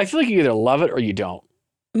 I feel like you either love it or you don't.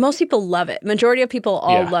 Most people love it. Majority of people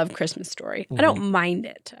all Yeah. love Christmas Story. I Mhm. don't mind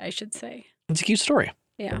it, I should say. It's a cute story,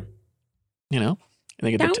 Yeah. you know? And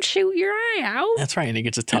they get Don't shoot your eye out. That's right. And he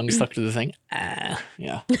gets his tongue stuck to the thing.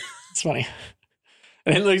 Yeah. It's funny.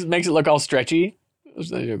 And it makes it look all stretchy.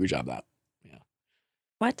 They do a good job of that. Yeah.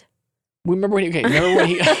 What? Remember when he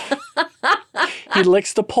he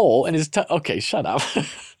licks the pole and his tongue. Okay, shut up.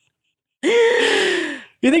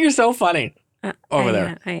 You think you're so funny over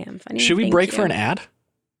there. I am funny. Should we Thank break you. for an ad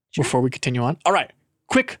before we continue on? All right.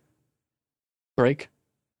 Quick break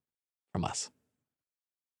from us.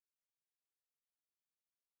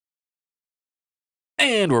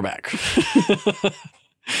 And we're back.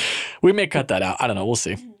 We may cut that out. I don't know. We'll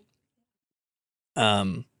see.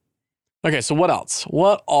 Okay, so what else?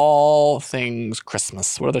 What all things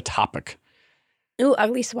Christmas? What other topic? Ooh,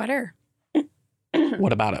 ugly sweater.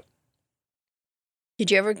 What about it? Did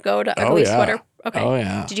you ever go to ugly yeah. sweater? Okay. Oh,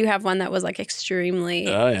 yeah. Did you have one that was like extremely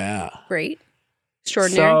Oh, yeah. great?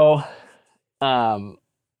 Extraordinary? So,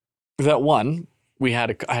 that one I had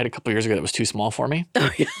a couple years ago that was too small for me. Oh,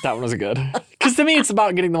 yeah. That one was good. Because to me, it's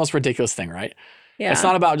about getting the most ridiculous thing, right? Yeah. It's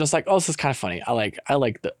not about just like, oh, this is kind of funny. I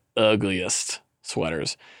like the ugliest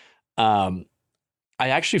sweaters. I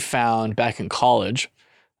actually found back in college,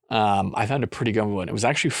 I found a pretty good one. It was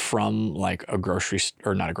actually from like not a grocery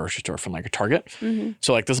store, from like a Target. Mhm.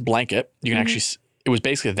 So like this blanket, you can actually, it was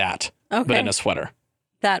basically that, Okay. but in a sweater.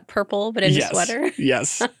 That purple, but in a sweater?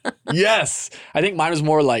 Yes. Yes. I think mine was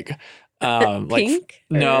more like, like Pink?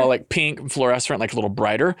 no, Or- like pink, fluorescent, like a little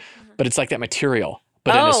brighter, but it's like that material,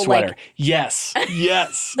 but in a Oh, sweater. like- Yes.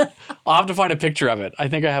 Yes. I'll have to find a picture of it. I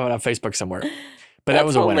think I have it on Facebook somewhere. But that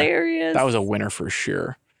was a winner. hilarious. That was a winner for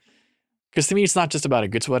sure. Because to me, it's not just about a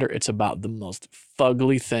good sweater. It's about the most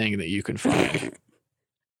fugly thing that you can find.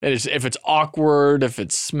 If it's awkward, if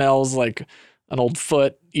it smells like an old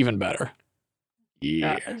foot, even better.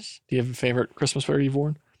 Yeah. Gosh. Do you have a favorite Christmas sweater you've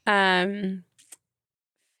worn?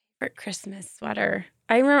 Favorite Christmas sweater.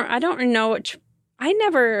 I remember, I don't know which, I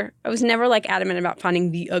was never like adamant about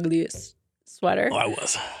finding the ugliest sweater, Oh, I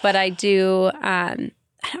was. but I do, I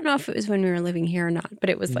don't know if it was when we were living here or not, but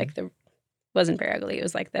it was like wasn't very ugly. It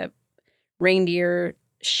was like the reindeer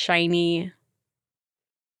shiny.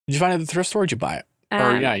 Did you find it at the thrift store or did you buy it?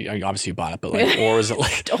 Or yeah, obviously you bought it, but like, or was it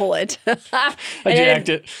like Stole it. hijacked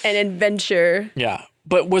it? An adventure. Yeah.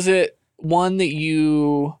 But was it one that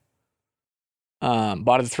you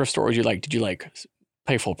bought at the thrift store or did you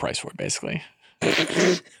pay full price for it basically?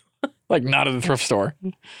 Like not at the thrift store.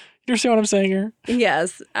 You understand what I'm saying here?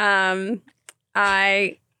 Yes.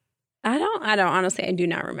 I don't honestly, I do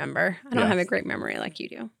not remember. I don't Yeah. have a great memory like you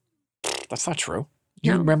do. That's not true.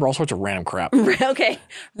 You No. remember all sorts of random crap. Okay.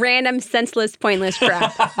 Random, senseless, pointless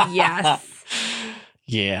crap. Yes.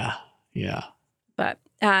 Yeah. Yeah. But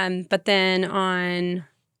then on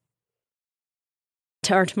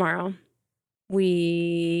tomorrow,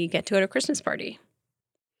 we get to go to a Christmas party.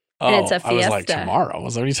 And it's a I was like, fiesta. tomorrow.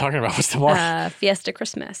 What are you talking about? What's tomorrow? Fiesta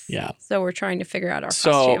Christmas. Yeah. So we're trying to figure out our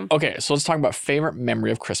So, costume. okay. So let's talk about favorite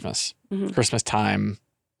memory of Christmas. Mhm. Christmas time.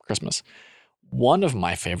 Christmas. One of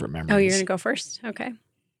my favorite memories. Oh, you're going to go first? Okay.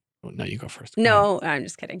 No, you go first. No, I'm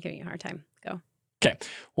just kidding. Giving you a hard time. Go. Okay.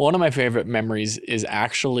 One of my favorite memories is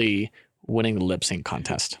actually winning the lip sync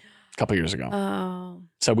contest a couple years ago. Oh.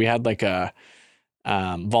 So we had like a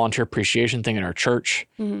volunteer appreciation thing in our church,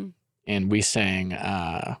 Mhm. and we sang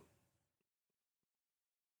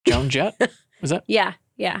Joan Jett. Was that? Yeah.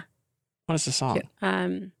 Yeah. What is the song?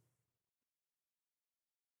 Um,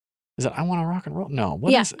 Is it I Want to Rock and Roll? No.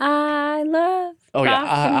 What is it? I love. Oh, yeah. rock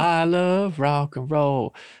and- I love rock and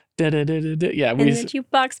roll. Da-da-da-da-da. Yeah. in the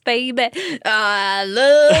jukebox, baby. I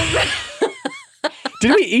love.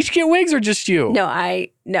 Did we each get wigs or just you? No, I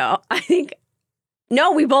think.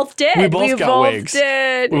 No, we both did. We both got wigs.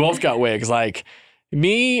 Did. We both got wigs. Like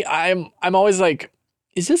me, I'm always like,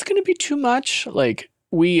 is this going to be too much? Like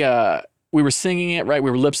we were singing it, right? We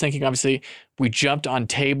were lip syncing, obviously. We jumped on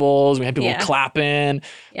tables. We had people Yeah. clapping.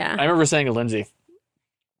 Yeah. I remember saying to Lindsay,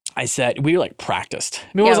 I said, we like practiced. I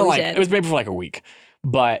mean, it Yeah, wasn't we like, did. it was maybe for like a week.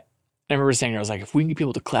 But I remember saying, I was like, if we can get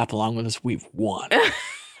people to clap along with us, we've won.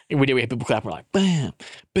 And we did. We had people clap. We're like, bam,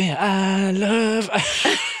 bam, I love.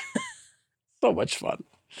 So much fun.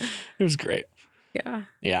 It was great. Yeah.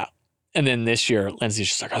 Yeah. And then this year, Lindsay's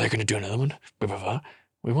just like, are they going to do another one? Blah, blah, blah.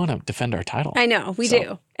 We want to defend our title. I know we So,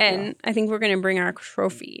 do, and I think we're going to bring our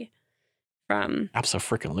trophy from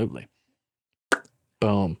Absolutely.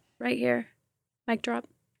 Boom. right here. Mic drop.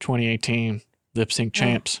 2018. Lip Sync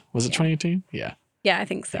Champs. Was it Yeah. 2018? Yeah. Yeah, I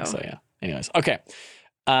think so. I think so, yeah. Anyways, okay.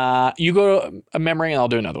 You go a memory and I'll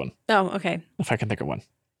do another one Oh, okay. if I can think of one.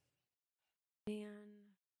 Man.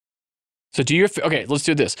 So okay, let's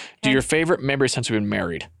do this. Do Okay. your favorite memory since we've been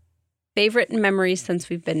married Favorite memories since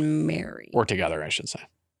we've been married. or together, I should say.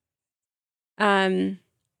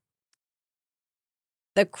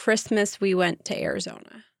 The Christmas we went to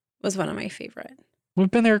Arizona was one of my favorite.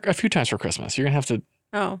 We've been there a few times for Christmas. You're going to have to,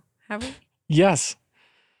 Oh, have we? yes,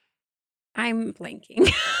 I'm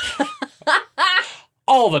blanking.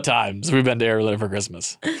 all the times we've been to Arizona for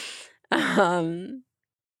Christmas.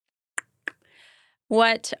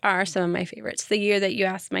 What are some of my favorites? The year that you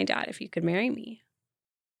asked my dad if you could marry me.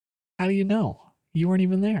 How do you know? You weren't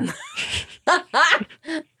even there.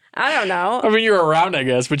 I don't know. I mean, you were around, I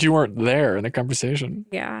guess, but you weren't there in the conversation.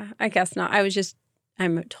 Yeah, I guess not.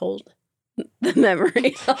 I'm told the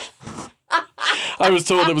memory. I was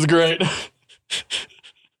told it was great.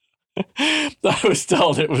 I was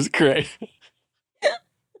told it was great.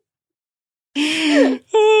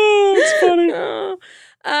 Oh, it's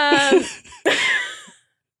funny.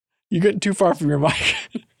 You're getting too far from your mic.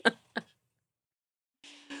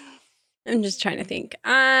 I'm just trying to think.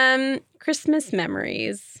 Christmas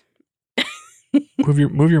memories. Move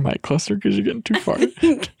your mic closer because you're getting too far.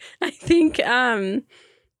 I think Yeah,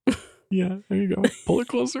 there you go. Pull it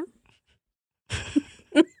closer.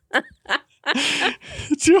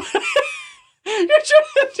 You're trying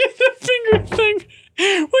to do the finger thing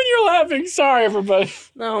when you're laughing. Sorry, everybody.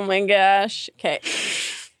 oh my gosh. Okay.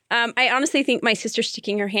 I honestly think my sister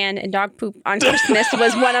sticking her hand in dog poop on Christmas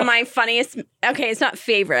was one of my funniest. Okay, it's not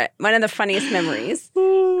favorite. One of the funniest memories.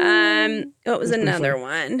 What was That's pretty another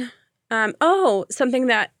one? Something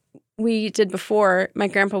that we did before. My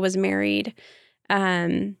grandpa was married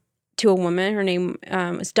to a woman. Her name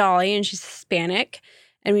was Dolly, and she's Hispanic.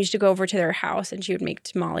 And we used to go over to their house, and she would make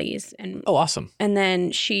tamales. And Oh, awesome. and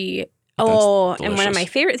then she. That's and one of delicious. my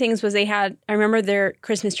favorite things was I remember their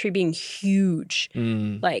Christmas tree being huge.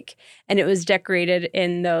 Mm. And it was decorated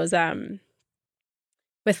in those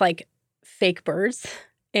with like fake birds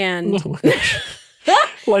and Oh my gosh.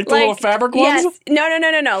 Like the little fabric ones? yes,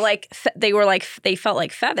 no, like they felt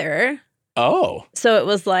like feather, Oh. so it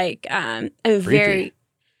was like a very,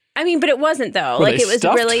 I mean, but it wasn't though. Were Like they it was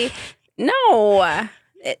stuffed? really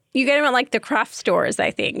you get them at like the craft stores,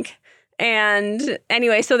 I think. And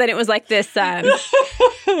anyway, so then it was like this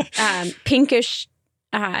pinkish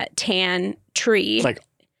tan tree. Like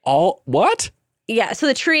all what? Yeah, so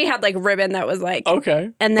the tree had like ribbon that was like,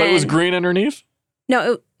 Okay. and But then it was green underneath?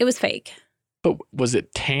 no, it was fake. But was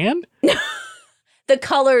it tan? The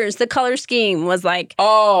color scheme was like,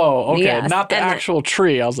 Oh, okay. Yes, Not the and actual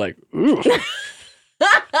tree. I was like, ooh.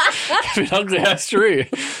 An ugly ass tree.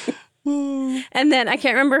 and then I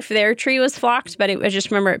can't remember if their tree was flocked, but I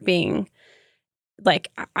just remember it being like,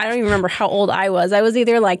 I don't even remember how old I was. I was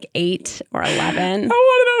either like 8 or 11. I want to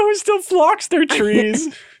know who still flocks their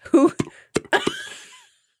trees. Who?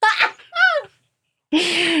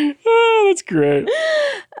 Oh, that's great.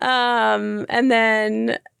 And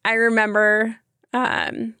then I remember,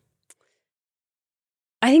 I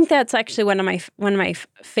think that's actually one of my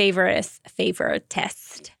favoritist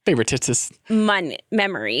Favorititis.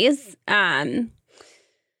 memories.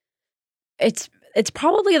 It's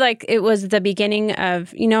probably like it was the beginning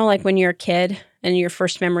of, like when you're a kid and your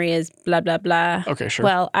first memory is blah blah blah. Okay, sure.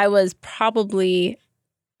 Well, I was probably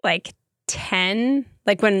like 10,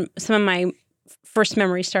 like when some of my first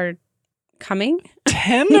memories started coming.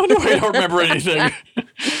 10? No, I don't remember anything.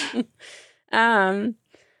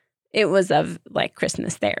 It was of like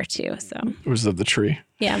Christmas there too. So It was of the tree.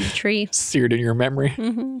 yeah, the tree. Seared in your memory.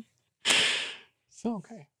 hmm So,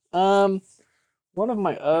 okay. One of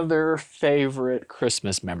my other favorite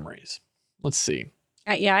Christmas memories. Let's see.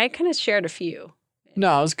 Yeah, I kind of shared a few.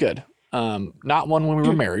 No, it was good. Not one when we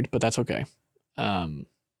were married, but that's okay. I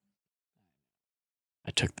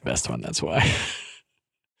took the best one, that's why.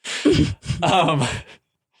 I'm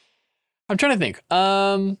trying to think.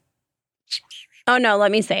 Oh no,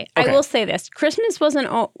 let me say. Okay. I will say this. Christmas wasn't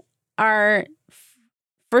our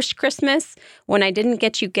first Christmas when I didn't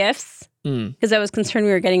get you gifts because I was concerned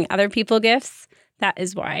we were getting other people gifts. That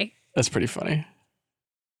is why. That's pretty funny.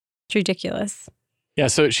 It's ridiculous. Yeah,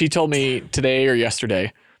 so she told me today or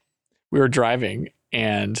yesterday, we were driving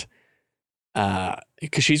and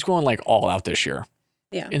because she's going like all out this year.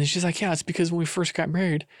 Yeah. And then she's like, yeah, it's because when we first got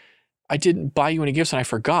married, I didn't buy you any gifts and I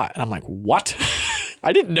forgot. And I'm like, what?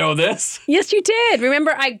 I didn't know this. Yes, you did.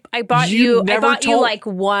 Remember, I bought You you. I never bought you told- like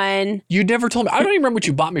one. You never told me. I don't even remember what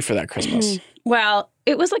you bought me for that Christmas. Well,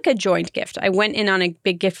 it was like a joint gift. I went in on a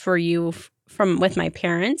big gift for you with my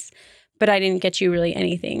parents, but I didn't get you really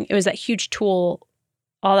anything. It was that huge tool,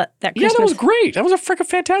 all that Christmas. Yeah, that was great. That was a freaking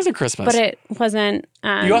fantastic Christmas. But it wasn't.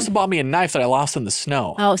 You also bought me a knife that I lost in the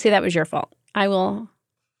snow. Oh, see, that was your fault. I will.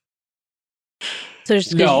 So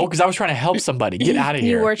just No, because I was trying to help somebody. Get out of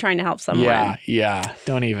here. You were trying to help someone. Yeah.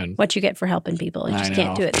 Don't even. What you get for helping people. You just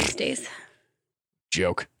can't do it these days.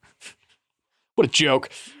 Joke. What a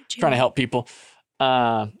joke. Trying to help people.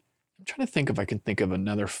 I'm trying to think if I can think of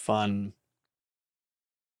another fun.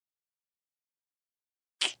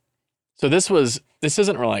 So this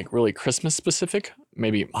isn't really Christmas specific,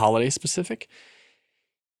 maybe holiday specific.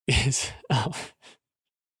 Is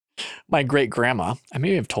my great grandma. I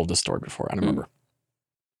may have told this story before. I don't remember.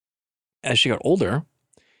 As she got older,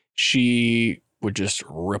 she would just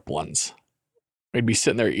rip ones. We'd be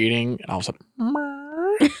sitting there eating, and all of a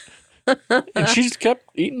sudden, and she just kept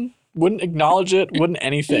eating, wouldn't acknowledge it, wouldn't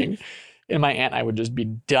anything. And my aunt and I would just be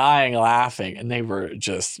dying laughing, and they were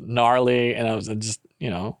just gnarly. And I was just,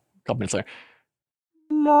 a couple minutes later,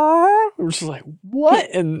 we were just like,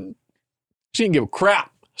 what? And she didn't give a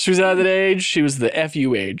crap. She was out of that age. She was the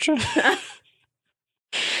FU age.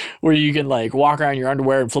 Where you can walk around in your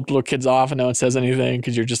underwear and flip little kids off and no one says anything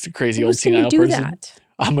because you're just a crazy old senile person. That?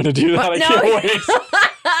 I'm going to do that. I can't wait.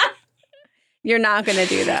 You're not going to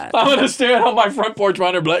do that. I'm going to stand on my front porch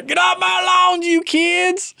behind her and be like, get off my lawn, you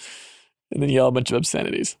kids. And then yell a bunch of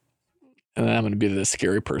obscenities. And then I'm going to be the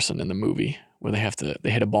scary person in the movie where they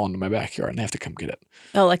hit a ball into my backyard and they have to come get it.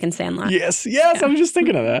 Oh, like in Sandlot. Yes. Yeah. I was just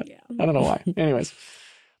thinking of that. Yeah. I don't know why. Anyways.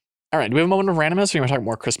 All right. Do we have a moment of randomness or do you want to talk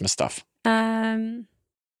more Christmas stuff?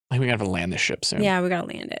 I think we got to land this ship soon. Yeah, we got to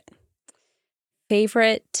land it.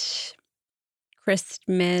 Favorite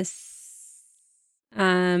Christmas?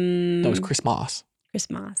 That was Christmas.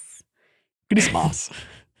 Christmas.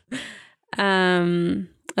 I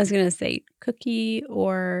was going to say cookie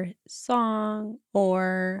or song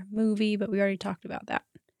or movie, but we already talked about that.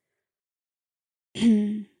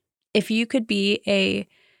 If you could be a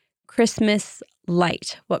Christmas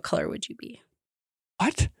light, what color would you be?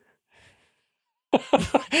 What?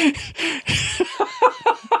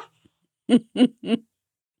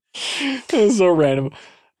 That's so random.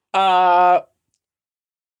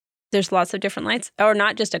 There's lots of different lights, or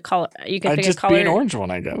not just a color. You can pick a color. I'd just be an orange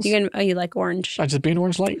one, I guess. You like orange? I'd just be an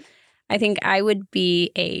orange light. I think I would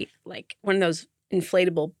be one of those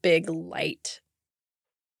inflatable big light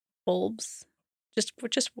bulbs. Just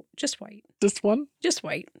white. Just one? Just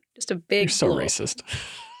white. Just a big. You're so blow. Racist.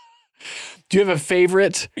 Do you have a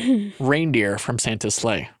favorite reindeer from Santa's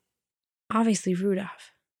sleigh? Obviously,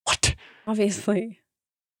 Rudolph. What? Obviously.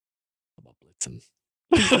 How about Blitzen?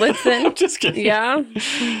 Blitzen? I'm just kidding. Yeah.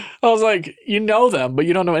 I was like, you know them, but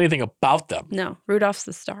you don't know anything about them. No, Rudolph's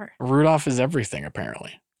the star. Rudolph is everything,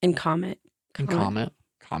 apparently. And Comet.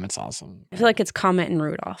 Comet's awesome. I feel like it's Comet and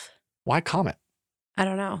Rudolph. Why Comet? I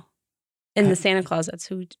don't know. In the Santa Claus, that's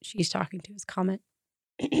who she's talking to is Comet.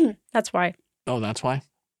 That's why. Oh, that's why?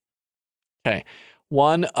 Okay.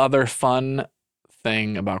 One other fun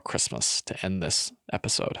thing about Christmas to end this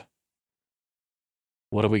episode.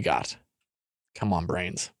 What do we got? Come on,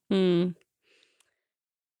 brains. We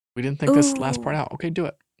didn't think this last part out. Okay, do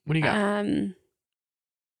it. What do you got?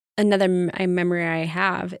 Another memory I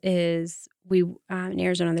have is in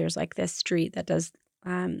Arizona, there's this street that does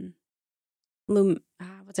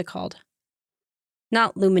what's it called?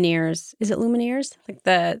 Not Lumineers. Is it Lumineers? With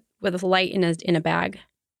a light in a bag.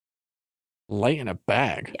 Light in a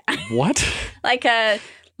bag? Yeah. What? like a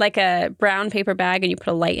brown paper bag and you put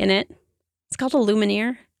a light in it. It's called a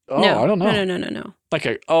Lumineer. Oh, no, I don't know. No. Like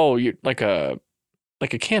a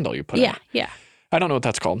candle you put in. Yeah. I don't know what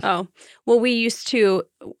that's called. Oh, well, we used to,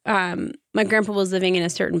 my grandpa was living in a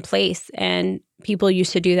certain place and people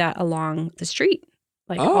used to do that along the street.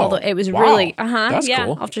 It was really, That's yeah.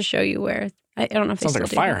 cool. I'll just show you where. I don't know if sounds like a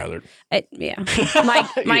fire hazard. Yeah.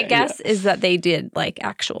 My guess is that they did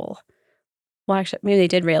actual, well, actually, maybe they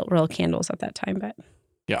did real candles at that time, but.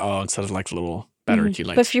 Yeah. Oh, instead of little battery key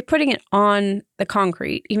lights. But if you're putting it on the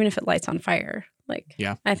concrete, even if it lights on fire,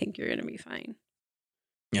 yeah, I think you're going to be fine.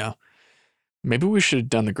 Yeah. Maybe we should have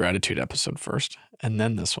done the gratitude episode first and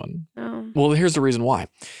then this one. Oh. Well, here's the reason why.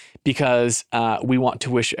 Because we want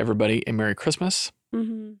to wish everybody a Merry Christmas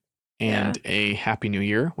and a Happy New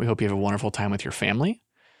Year. We hope you have a wonderful time with your family.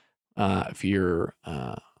 If you're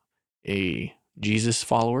a Jesus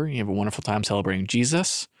follower, you have a wonderful time celebrating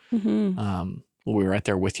Jesus. We'll be right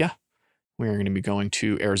there with you. We're going to be going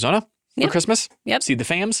to Arizona for Christmas. Yep. See the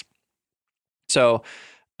fams. So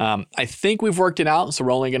I think we've worked it out. So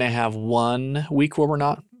we're only going to have 1 week where we're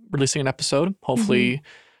not releasing an episode. Hopefully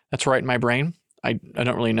that's right in my brain. I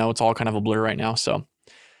don't really know. It's all kind of a blur right now. So,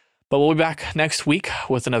 But we'll be back next week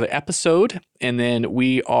with another episode. And then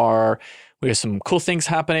we have some cool things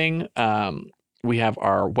happening. We have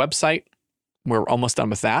our website. We're almost done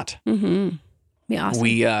with that. Mm-hmm. Be awesome.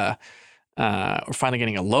 We're finally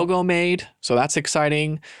getting a logo made. So that's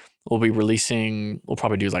exciting. We'll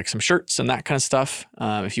probably do like some shirts and that kind of stuff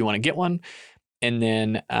if you want to get one. And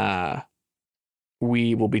then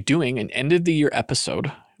we will be doing an end of the year episode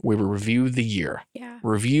where we review the year. Yeah.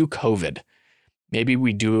 Review COVID. Maybe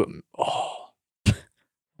we do it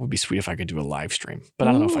would be sweet if I could do a live stream, but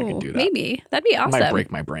I don't know if I can do that. Maybe. That'd be awesome. It might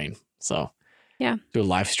break my brain. So yeah. Do a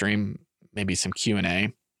live stream, maybe some Q&A.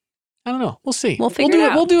 I don't know. We'll see. We'll figure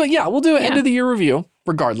it out. We'll do it. Yeah, we'll do an end of the year review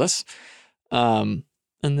regardless. And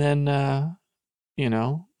then,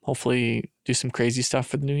 hopefully do some crazy stuff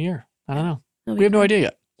for the new year. I don't know. We have no idea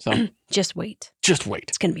yet. So just wait. Just wait.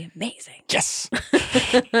 It's going to be amazing. Yes.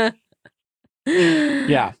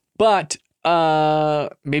 Yeah. But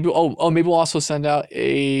maybe we'll also send out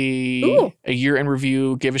a year in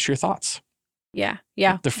review. Give us your thoughts. Yeah.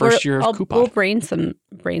 Yeah. The first year of Coupon. We'll brainstorm.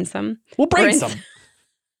 We'll brainstorm.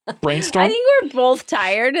 Brainstorm. I think we're both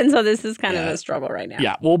tired, and so this is kind of a struggle right now.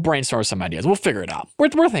 Yeah, we'll brainstorm some ideas. We'll figure it out. We're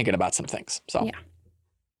thinking about some things. So yeah.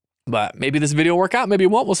 But maybe this video will work out. Maybe it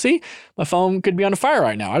won't. We'll see. My phone could be on fire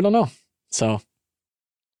right now. I don't know. So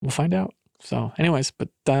we'll find out. So anyways, but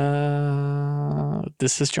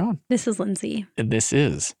this is John. This is Lindsay. And this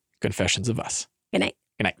is Confessions of Us. Good night.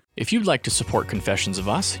 Good night. If you'd like to support Confessions of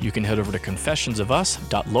Us, you can head over to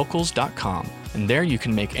confessionsofus.locals.com. And there you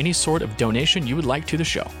can make any sort of donation you would like to the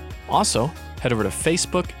show. Also, head over to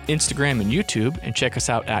Facebook, Instagram, and YouTube and check us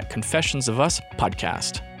out at Confessions of Us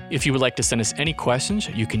Podcast. If you would like to send us any questions,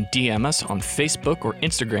 you can DM us on Facebook or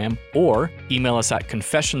Instagram or email us at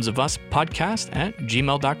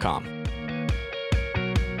confessionsofuspodcast@gmail.com.